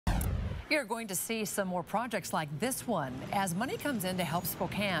You're going to see some more projects like this one as money comes in to help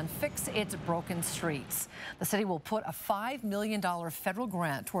Spokane fix its broken streets. The city will put a $5 million federal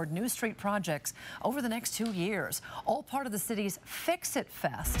grant toward new street projects over the next 2 years, all part of the city's Fix It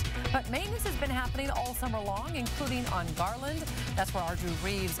Fest. But maintenance has been happening all summer long, including on Garland. That's where our Drew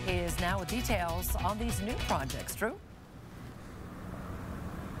Reeves is now with details on these new projects. Drew?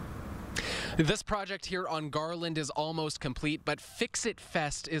 This project here on Garland is almost complete, but Fix It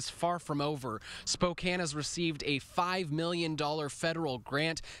Fest is far from over. Spokane has received a $5 million federal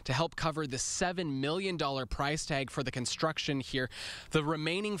grant to help cover the $7 million price tag for the construction here. The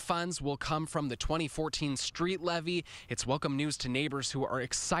remaining funds will come from the 2014 street levy. It's welcome news to neighbors who are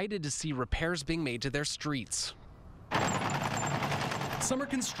excited to see repairs being made to their streets. Summer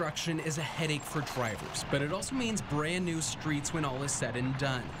construction is a headache for drivers, but it also means brand new streets when all is said and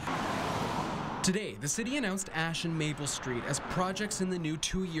done. Today, the city announced Ash and Maple Street as projects in the new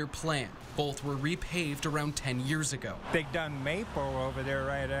 2-year plan. Both were repaved around 10 years ago. They done Maple over there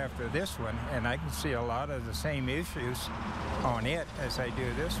right after this one, and I can see a lot of the same issues on it as I do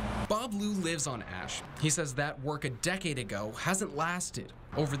this one. Bob Liu lives on Ash. He says that work a decade ago hasn't lasted.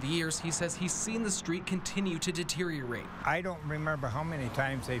 Over the years, he says he's seen the street continue to deteriorate. I don't remember how many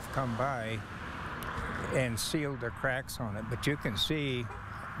times they've come by and sealed the cracks on it, but you can see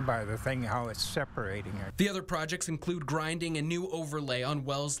by the thing how it's separating it. The other projects include grinding a new overlay on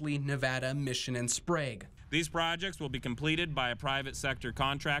Wellesley, Nevada, Mission, and Sprague. These projects will be completed by private sector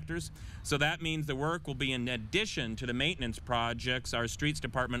contractors, so that means the work will be in addition to the maintenance projects our streets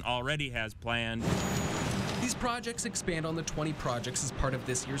department already has planned. These projects expand on the 20 projects as part of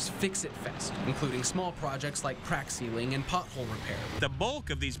this year's Fix It Fest, including small projects like crack sealing and pothole repair. The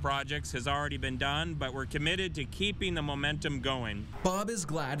bulk of these projects has already been done, but we're committed to keeping the momentum going. Bob is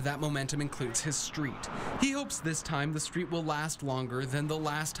glad that momentum includes his street. He hopes this time the street will last longer than the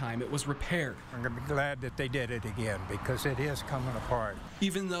last time it was repaired. I'm going to be glad that they did it again because it is coming apart.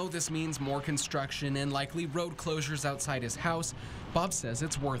 Even though this means more construction and likely road closures outside his house, Bob says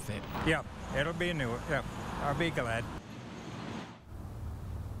it's worth it. Yep, it'll be a new one. Yep. I'll be glad.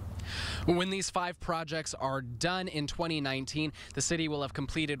 When these 5 projects are done in 2019, the city will have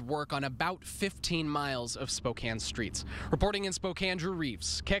completed work on about 15 miles of Spokane streets. Reporting in Spokane, Drew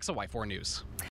Reeves, KXLY4 News.